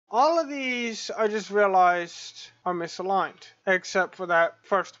all of these I just realized are misaligned, except for that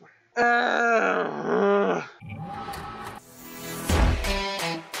first one.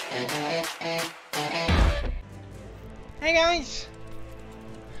 Hey guys,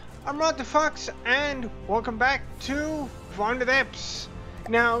 I'm Rod the Fox, and welcome back to Find the Depths.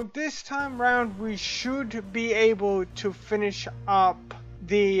 Now, this time round, we should be able to finish up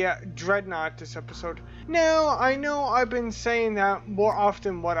the Dreadnought this episode. Now, I know I've been saying that more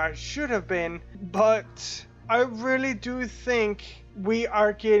often what I should have been, but I really do think we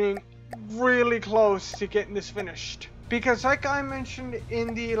are getting really close to getting this finished. Because like I mentioned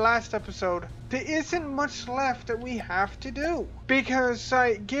in the last episode, there isn't much left that we have to do. Because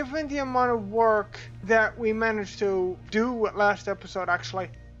given the amount of work that we managed to do last episode actually,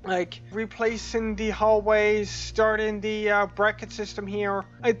 like replacing the hallways, starting the bracket system here,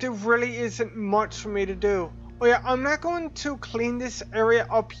 there really isn't much for me to do. Oh yeah, I'm not going to clean this area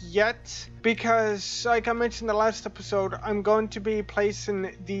up yet because, like I mentioned in the last episode, I'm going to be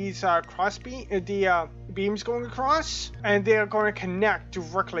placing these beams going across, and they are going to connect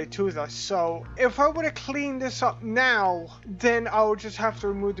directly to this. So if I were to clean this up now, then I would just have to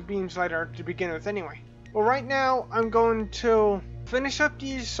remove the beams later to begin with anyway. Well, right now I'm going to finish up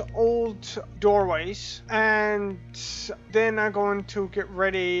these old doorways, and then I'm going to get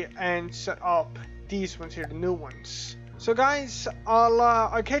ready and set up these ones here, the new ones. So guys,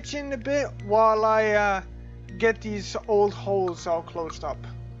 I'll catch you in a bit while I get these old holes all closed up.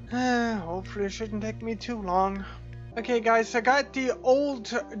 Hopefully it shouldn't take me too long. Okay guys, I got the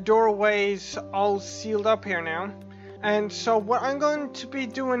old doorways all sealed up here now. And so what I'm going to be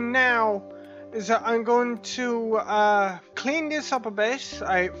doing now is that I'm going to clean this up a bit.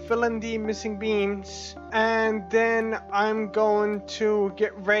 I fill in the missing beams, and then I'm going to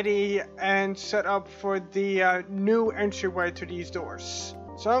get ready and set up for the new entryway to these doors.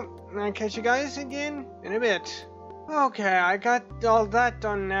 So I'll catch you guys again in a bit. Okay, I got all that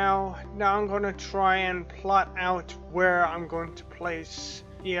done now. Now I'm going to try and plot out where I'm going to place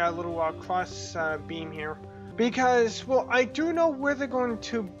the little cross beam here. Because, well, I do know where they're going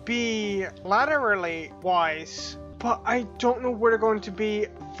to be laterally wise, but I don't know where they're going to be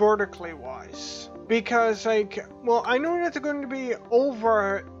vertically wise. Because, like, well, I know that they're going to be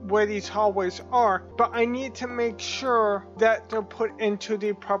over where these hallways are, but I need to make sure that they're put into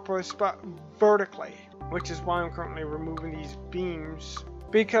the proper spot vertically, which is why I'm currently removing these beams.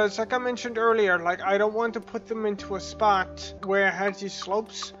 Because, like I mentioned earlier, like, I don't want to put them into a spot where it has these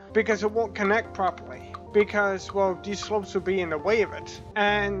slopes, because it won't connect properly. Because, well, these slopes will be in the way of it.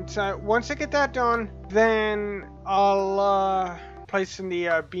 And once I get that done, then I'll place in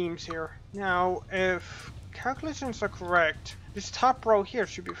the beams here. Now, if calculations are correct, this top row here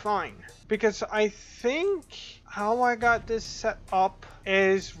should be fine. Because I think how I got this set up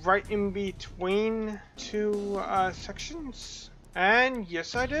is right in between two sections. And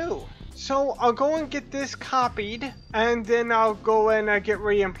yes, I do. So I'll go and get this copied, and then I'll go and get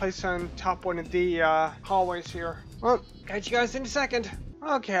ready and place on top one of the hallways here. Well, catch you guys in a second.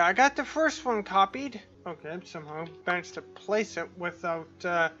 Okay, I got the first one copied. Okay, somehow managed to place it without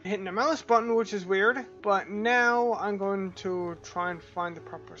hitting the mouse button, which is weird. But now I'm going to try and find the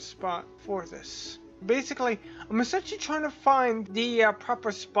proper spot for this. Basically, I'm essentially trying to find the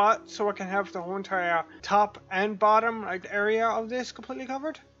proper spot so I can have the whole entire top and bottom area of this completely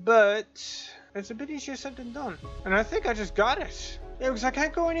covered. But it's a bit easier said than done. And I think I just got it. Yeah, because I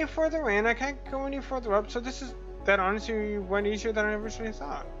can't go any further in, I can't go any further up, so this is, that honestly went easier than I originally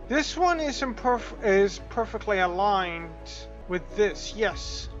thought. This one is perfectly aligned with this,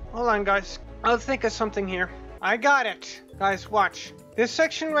 yes. Hold on guys, I'll think of something here. I got it. Guys, watch. This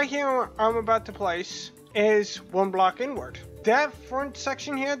section right here I'm about to place is one block inward. That front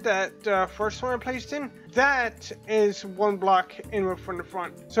section here, that first one I placed in, that is one block inward from the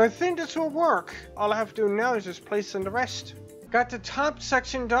front. So I think this will work. All I have to do now is just place in the rest. Got the top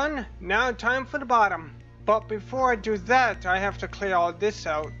section done, now time for the bottom. But before I do that, I have to clear all this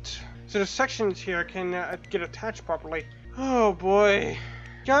out, so the sections here can get attached properly. Oh boy.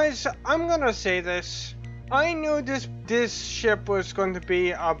 Guys, I'm gonna say this. I knew this ship was going to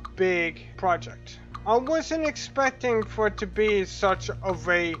be a big project. I wasn't expecting for it to be such of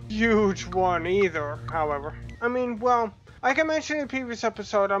a huge one either, however. I mean, well, like I mentioned in the previous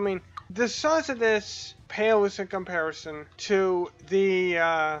episode, I mean, the size of this pales in comparison to the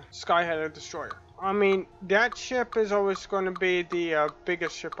Skyheaded Destroyer. I mean, that ship is always going to be the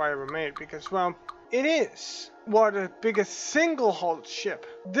biggest ship I ever made because, well, it is. Well, the biggest single hull ship.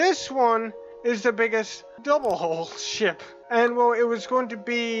 This one is the biggest double hull ship. And well, it was going to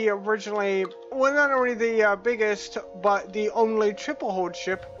be originally, well, not only the biggest, but the only triple hull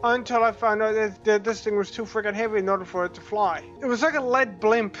ship, until I found out that this thing was too freaking heavy in order for it to fly. It was like a lead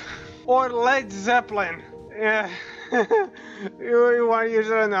blimp, or lead zeppelin. Yeah. you want to use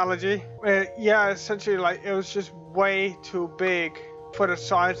an analogy? Yeah, essentially, like, it was just way too big for the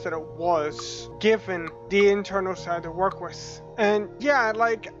size that it was, given the internal side to work with. And yeah,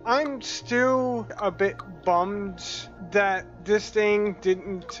 like, I'm still a bit bummed that this thing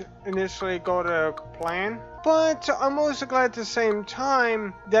didn't initially go to plan. But I'm also glad at the same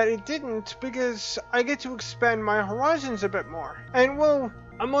time that it didn't, because I get to expand my horizons a bit more. And well,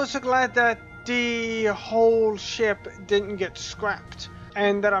 I'm also glad that the whole ship didn't get scrapped,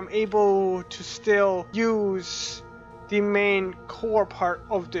 and that I'm able to still use the main core part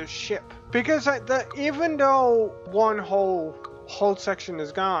of this ship. Because even though one whole section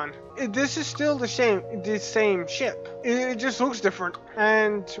is gone, this is still the same ship. It just looks different.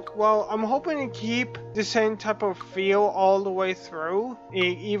 And well, I'm hoping to keep the same type of feel all the way through,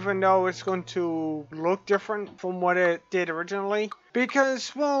 even though it's going to look different from what it did originally.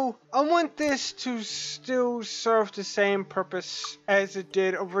 Because, well, I want this to still serve the same purpose as it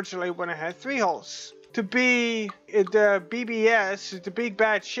did originally when it had 3 hulls. To be the BBS, the big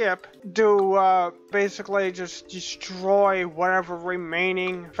bad ship, to basically just destroy whatever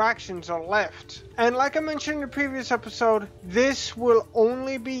remaining factions are left. And like I mentioned in the previous episode, this will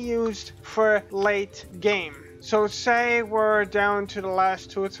only be used for late game. So say we're down to the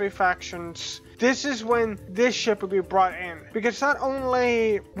last 2 or 3 factions. This is when this ship would be brought in. Because not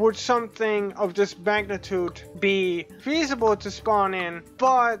only would something of this magnitude be feasible to spawn in,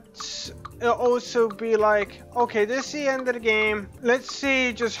 but it'll also be like, okay, this is the end of the game. Let's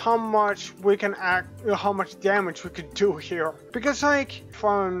see just how much we can how much damage we could do here. Because like,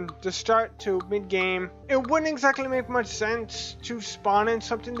 from the start to mid-game, it wouldn't exactly make much sense to spawn in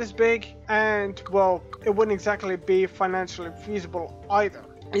something this big. And well, it wouldn't exactly be financially feasible either.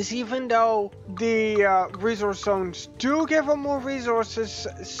 Is even though the resource zones do give them more resources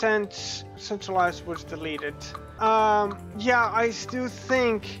since centralized was deleted. Yeah, I still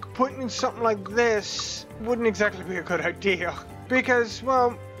think putting something like this wouldn't exactly be a good idea. Because,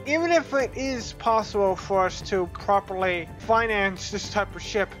 well, even if it is possible for us to properly finance this type of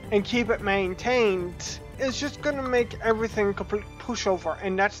ship and keep it maintained, it's just gonna make everything a complete pushover,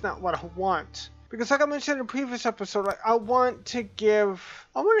 and that's not what I want. Because like I mentioned in the previous episode, like, I want to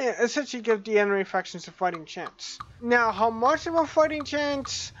essentially give the enemy factions a fighting chance. Now, how much of a fighting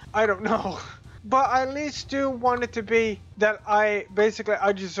chance, I don't know. But I at least do want it to be that I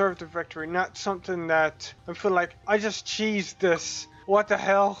deserve the victory, not something that I feel like I just cheesed this. What the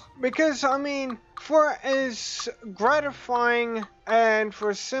hell? Because, I mean, for as gratifying and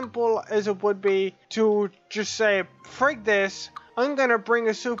for as simple as it would be to just say, frig this, I'm gonna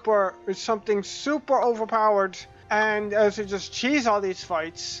bring something super overpowered and to just cheese all these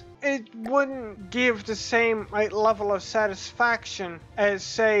fights, it wouldn't give the same level of satisfaction as,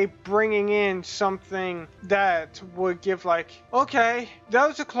 say, bringing in something that would give like, okay, that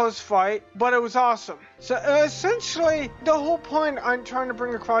was a close fight, but it was awesome. So essentially, the whole point I'm trying to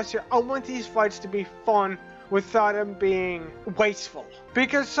bring across here, I want these fights to be fun without them being wasteful.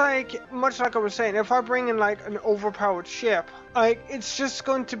 Because, like, much like I was saying, if I bring in like an overpowered ship, like, it's just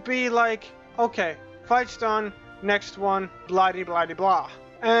going to be like, okay, fight's done, next one, blah-de-blah-de-blah.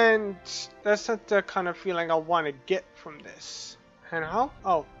 And that's not the kind of feeling I want to get from this. And how?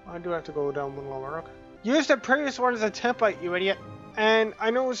 Oh, I do have to go down one lower. Okay. Use the previous one as a template, you idiot. And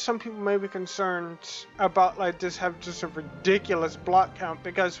I know some people may be concerned about like this have just a ridiculous block count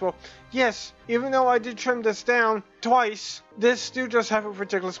because, well, yes, even though I did trim this down twice, this still does have a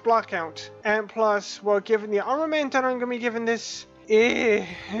ridiculous block count. And plus, well, given the armament that I'm going to be giving this,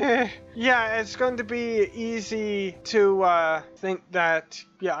 yeah, it's going to be easy to think that,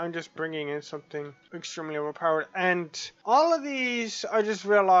 yeah, I'm just bringing in something extremely overpowered. And all of these, I just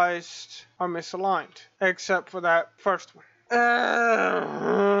realized, are misaligned, except for that first one.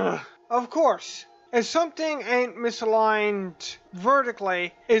 Of course, if something ain't misaligned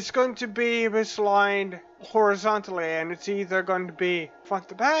vertically, it's going to be misaligned horizontally, and it's either going to be front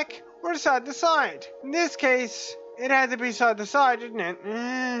to back or side to side. In this case, it had to be side to side, didn't it?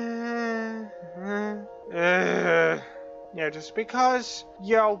 Yeah, just because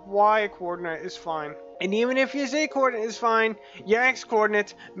your Y coordinate is fine. And even if your Z coordinate is fine, your X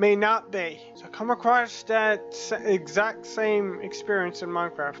coordinate may not be. So come across that exact same experience in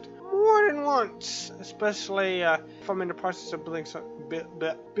Minecraft more than once, especially if I'm in the process of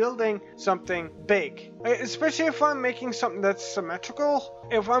building something big. Especially if I'm making something that's symmetrical.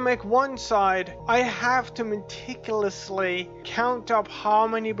 If I make one side, I have to meticulously count up how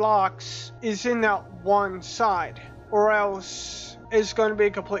many blocks is in that one side, or else it's going to be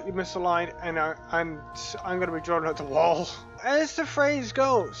completely misaligned, and I'm going to be drawn at the wall. As the phrase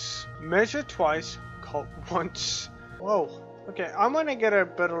goes, measure twice, cut once. Whoa. Okay, I'm gonna get a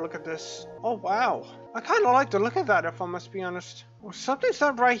better look at this. Oh wow, I kind of like the look of that, if I must be honest. Well, something's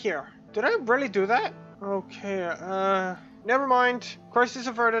not right here. Did I really do that? Okay, never mind. Crisis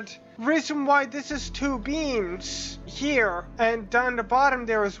averted. Reason why this is 2 beams here, and down the bottom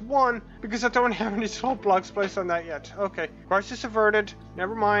there is 1, because I don't have any slope blocks placed on that yet. Okay, crisis averted.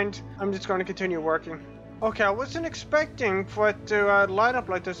 Never mind. I'm just gonna continue working. Okay, I wasn't expecting for it to line up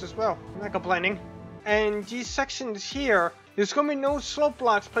like this as well. I'm not complaining. And these sections here, there's going to be no slope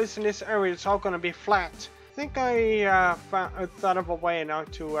blocks placed in this area. It's all going to be flat. I think I thought of a way now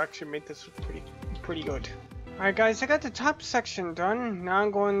to actually make this pretty good. Alright guys, I got the top section done. Now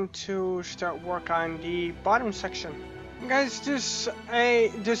I'm going to start work on the bottom section. Guys,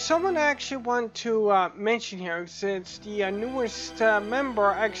 there's someone I actually want to mention here. It's the newest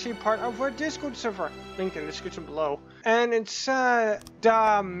member, actually part of our Discord server. Link in the description below. And it's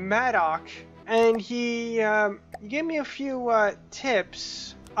the Maddock. And he gave me a few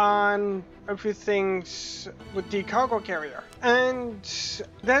tips on a few things with the cargo carrier. And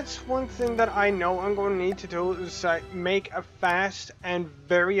that's one thing that I know I'm going to need to do is make a fast and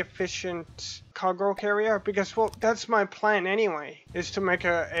very efficient cargo carrier, because well, that's my plan anyway, is to make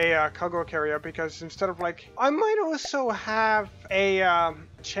a cargo carrier, because instead of like, I might also have a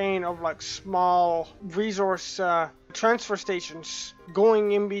chain of like small resource transfer stations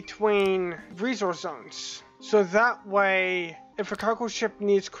going in between resource zones. So that way, if a cargo ship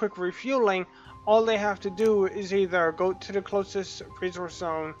needs quick refueling, all they have to do is either go to the closest resource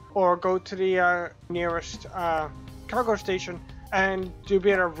zone or go to the nearest cargo station, and to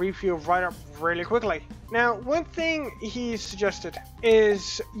be able to refuel right up really quickly. Now, one thing he suggested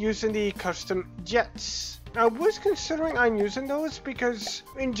is using the custom jets. I was considering on using those because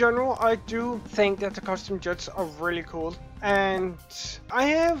in general I do think that the custom jets are really cool, and I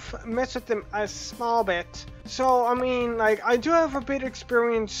have messed with them a small bit. So I mean, like, I do have a bit of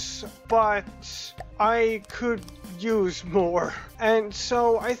experience, but I could use more. And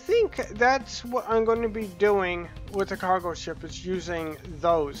so I think that's what I'm going to be doing with the cargo ship, is using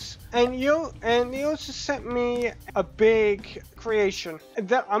those. And he also sent me a big creation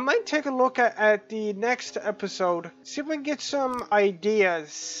that I might take a look at the next episode, see if I can get some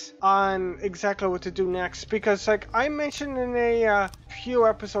ideas on exactly what to do next, because like I mentioned in a few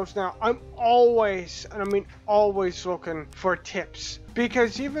episodes now, I'm always, and I mean always, looking for tips.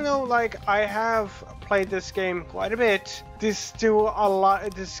 Because even though like I have played this game quite a bit, there's still a lot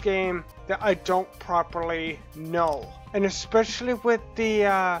of this game that I don't properly know. And especially with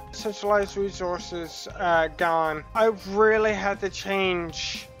the centralized resources gone, I really had to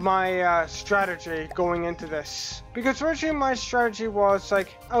change my strategy going into this. Because originally my strategy was like,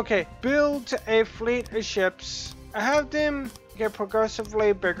 okay, build a fleet of ships, have them get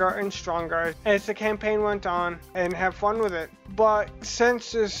progressively bigger and stronger as the campaign went on, and have fun with it. But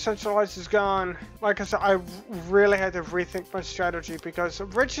since this centralized is gone, like I said, I really had to rethink my strategy, because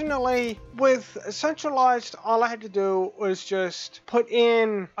originally with centralized, all I had to do was just put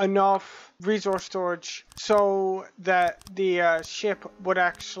in enough resource storage so that the ship would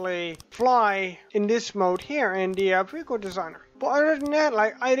actually fly in this mode here in the vehicle designer. But other than that,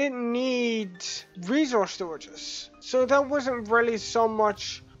 like, I didn't need resource storages, so that wasn't really so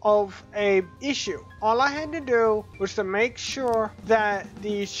much of a issue. All I had to do was to make sure that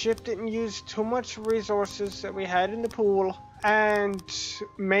the ship didn't use too much resources that we had in the pool, and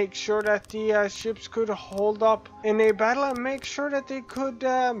make sure that the ships could hold up in a battle, and make sure that they could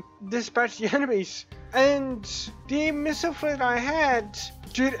dispatch the enemies. And the missile fleet I had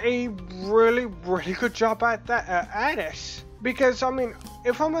did a really good job at that, at it. Because I mean,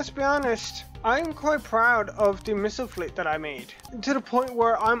 if I must be honest, I'm quite proud of the missile fleet that I made, to the point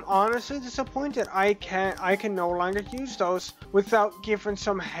where I'm honestly disappointed I can no longer use those without giving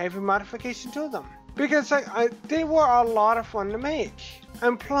some heavy modification to them. Because like, they were a lot of fun to make,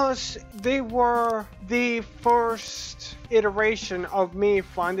 and plus they were the first iteration of me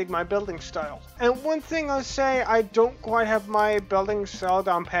finding my building style. And one thing I'll say, I don't quite have my building style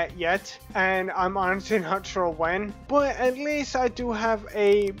down pat yet, and I'm honestly not sure when, but at least I do have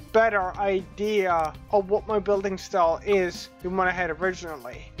a better idea of what my building style is than what I had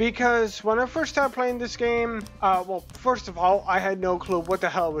originally. Because when I first started playing this game, well, first of all, I had no clue what the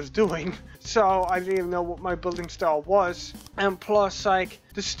hell I was doing. So I didn't even know what my building style was. And plus, like,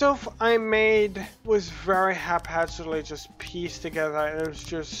 the stuff I made was very haphazardly just pieced together. And it was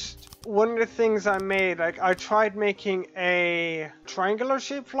just one of the things I made. Like, I tried making a triangular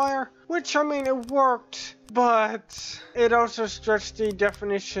shaped flyer, which, I mean, it worked, but it also stretched the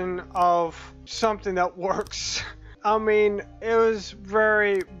definition of something that works. I mean, it was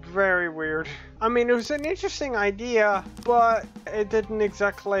very, very weird. I mean, it was an interesting idea, but it didn't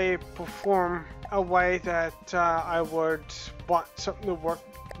exactly perform a way that I would want something to work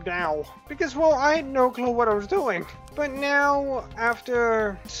now. Because, well, I had no clue what I was doing. But now,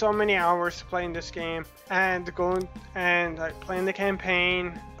 after so many hours playing this game and going and like playing the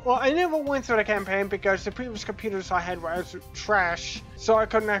campaign, well, I never went through the campaign because the previous computers I had were absolute trash, so I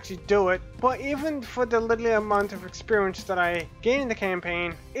couldn't actually do it. But even for the little amount of experience that I gained in the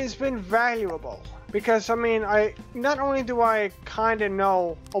campaign, it's been valuable. Because, I mean, not only do I kind of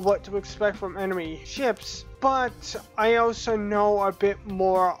know what to expect from enemy ships, but I also know a bit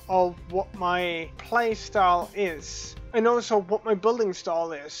more of what my play style is, and also what my building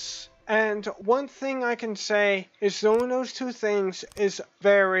style is. And one thing I can say is knowing those two things is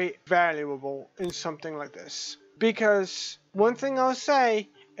very valuable in something like this. Because one thing I'll say,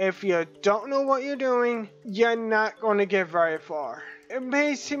 if you don't know what you're doing, you're not going to get very far. It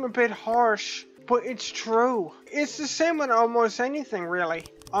may seem a bit harsh, but it's true. It's the same with almost anything, really.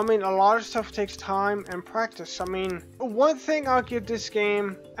 I mean, a lot of stuff takes time and practice. I mean, one thing I'll give this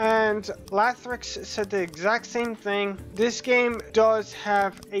game, and Lathrix said the exact same thing, this game does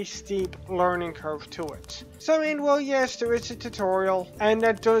have a steep learning curve to it. So, I mean, well, yes, there is a tutorial, and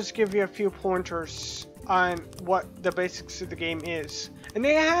that does give you a few pointers on what the basics of the game is. And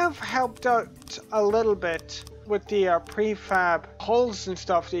they have helped out a little bit with the prefab hulls and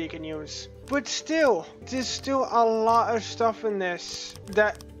stuff that you can use. But still, there's still a lot of stuff in this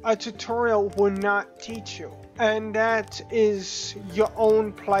that a tutorial will not teach you. And that is your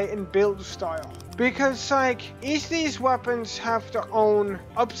own play and build style. Because, like, each of these weapons have their own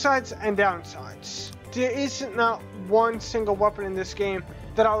upsides and downsides. There isn't not one single weapon in this game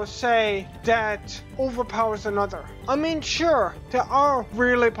that I would say that overpowers another. I mean, sure, there are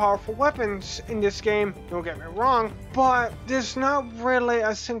really powerful weapons in this game, don't get me wrong, but there's not really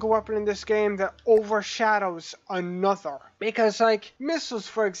a single weapon in this game that overshadows another. Because, like, missiles,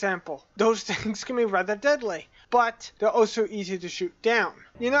 for example, those things can be rather deadly, but they're also easy to shoot down.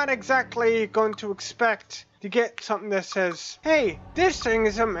 You're not exactly going to expect to get something that says, hey, this thing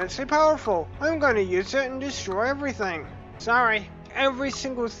is immensely powerful, I'm going to use it and destroy everything. Sorry. Every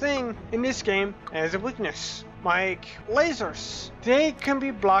single thing in this game has a weakness. Like lasers. They can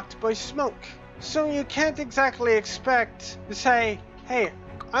be blocked by smoke. So you can't exactly expect to say, hey,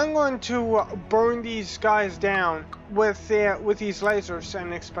 I'm going to burn these guys down with these lasers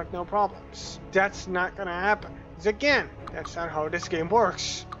and expect no problems. That's not going to happen. Because again, that's not how this game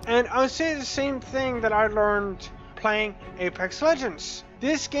works. And I'll say the same thing that I learned playing Apex Legends.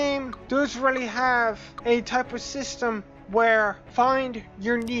 This game does really have a type of system where find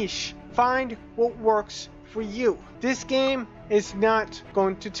your niche, find what works for you. This game is not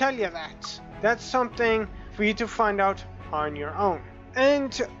going to tell you that. That's something for you to find out on your own.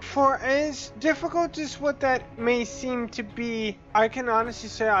 And for as difficult as what that may seem to be, I can honestly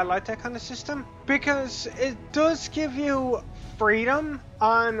say I like that kind of system because it does give you freedom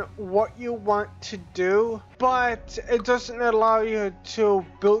on what you want to do, but it doesn't allow you to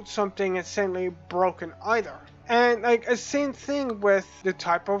build something insanely broken either. And like a same thing with the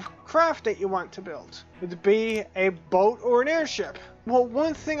type of craft that you want to build. Would it be a boat or an airship? Well,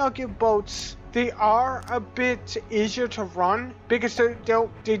 one thing I'll give boats, they are a bit easier to run because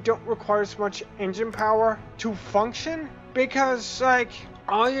they don't require as much engine power to function, because like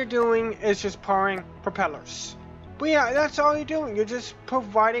all you're doing is just powering propellers. But yeah, that's all you're doing. You're just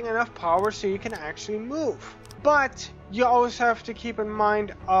providing enough power so you can actually move. But you always have to keep in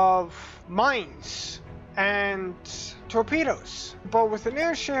mind of mines and torpedoes. But with an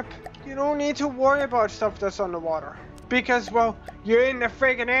airship, you don't need to worry about stuff that's on the water because, well, you're in the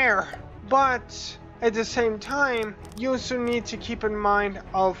friggin' air. But at the same time, you also need to keep in mind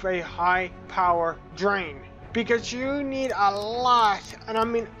of a high power drain. because you need a lot, and I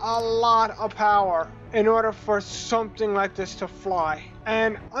mean a lot of power in order for something like this to fly.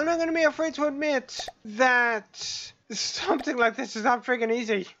 And I'm not going to be afraid to admit that something like this is not freaking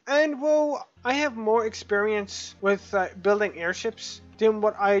easy. And well, I have more experience with building airships than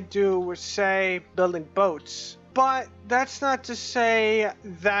what I do with, say, building boats. But that's not to say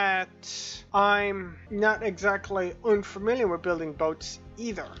that I'm not exactly unfamiliar with building boats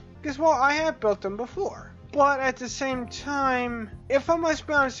either. Because, well, I have built them before. But at the same time, if I must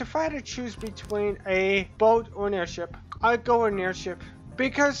be honest, if I had to choose between a boat or an airship, I'd go with an airship.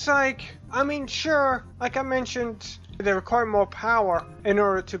 Because, like, I mean, sure, like I mentioned, they require more power in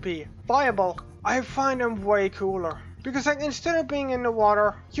order to be viable. I find them way cooler. Because, like, instead of being in the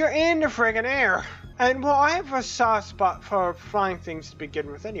water, you're in the friggin' air. And, well, I have a soft spot for flying things to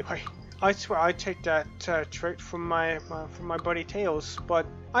begin with anyway. I swear I take that trait from my buddy Tails, but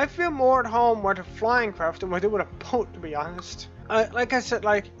I feel more at home with a flying craft than I do with a boat, to be honest. Like I said,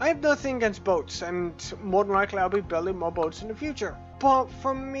 like, I have nothing against boats, and more than likely I'll be building more boats in the future. But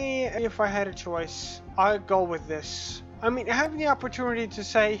for me, if I had a choice, I'd go with this. I mean, having the opportunity to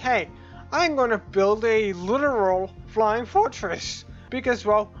say, hey, I'm gonna build a literal flying fortress. Because,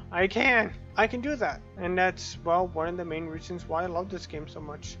 well, I can do that. And that's, well, one of the main reasons why I love this game so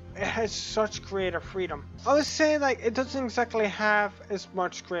much. It has such creative freedom. I would say, like, it doesn't exactly have as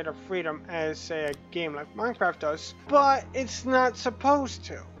much creative freedom as, say, a game like Minecraft does, but it's not supposed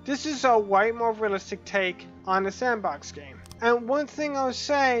to. This is a way more realistic take on a sandbox game. And one thing I would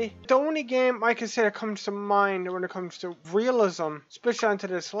say, the only game I can say that comes to mind when it comes to realism, especially onto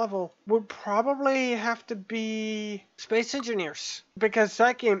this level, would probably have to be Space Engineers. Because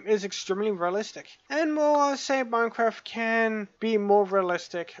that game is extremely realistic. And more, I would say Minecraft can be more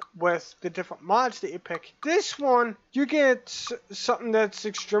realistic with the different mods that you pick. This one, you get something that's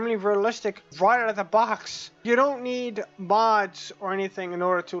extremely realistic right out of the box. You don't need mods or anything in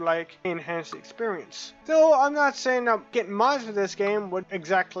order to, like, enhance the experience. Though I'm not saying that getting mods for this game would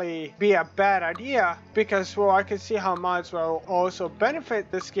exactly be a bad idea, because, well, I can see how mods will also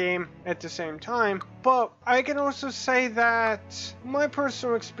benefit this game at the same time. But I can also say that my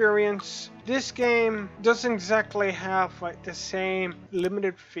personal experience, this game doesn't exactly have, like, the same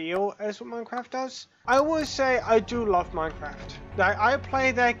limited feel as what Minecraft does. I would say I do love Minecraft. I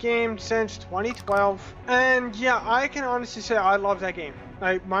played that game since 2012, and yeah, I can honestly say I love that game.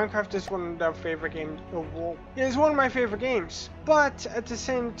 Like, Minecraft is one of the favorite games. It's one of my favorite games. But at the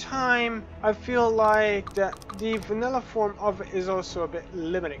same time, I feel like that the vanilla form of it is also a bit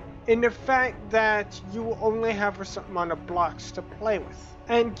limiting, in the fact that you only have a certain amount of blocks to play with.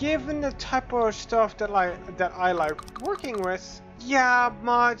 And given the type of stuff that I like working with, yeah,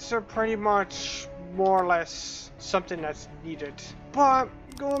 mods are pretty much more or less something that's needed. But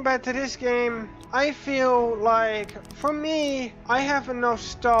going back to this game, I feel like, for me, I have enough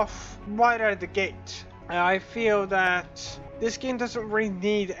stuff right out of the gate. I feel that this game doesn't really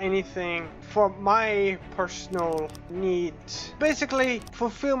need anything for my personal needs. Basically,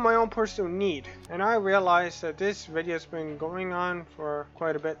 fulfill my own personal need. And I realize that this video has been going on for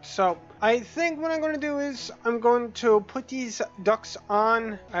quite a bit. So I think what I'm going to do is I'm going to put these ducks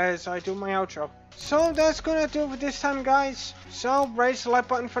on as I do my outro. So that's gonna do it for this time, guys. So raise the like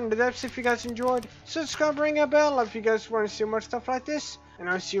button from the depths if you guys enjoyed. Subscribe, ring a bell if you guys want to see more stuff like this. And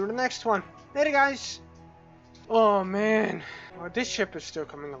I'll see you in the next one. Later, guys. Oh man, well, this ship is still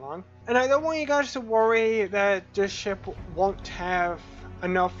coming along. And I don't want you guys to worry that this ship won't have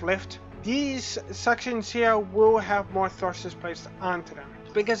enough lift. These sections here will have more thrusters placed onto them.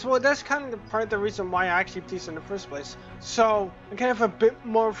 Because, well, that's kind of part of the reason why I actually put these in the first place. So, I can have a bit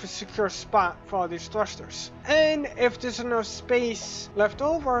more of a secure spot for all these thrusters. And if there's enough space left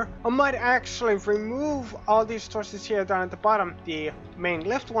over, I might actually remove all these thrusters here down at the bottom, the main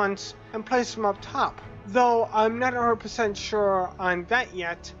lift ones, and place them up top. Though, I'm not 100% sure on that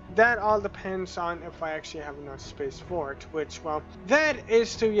yet. That all depends on if I actually have enough space for it, which, well, that is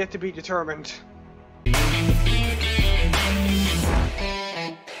still yet to be determined.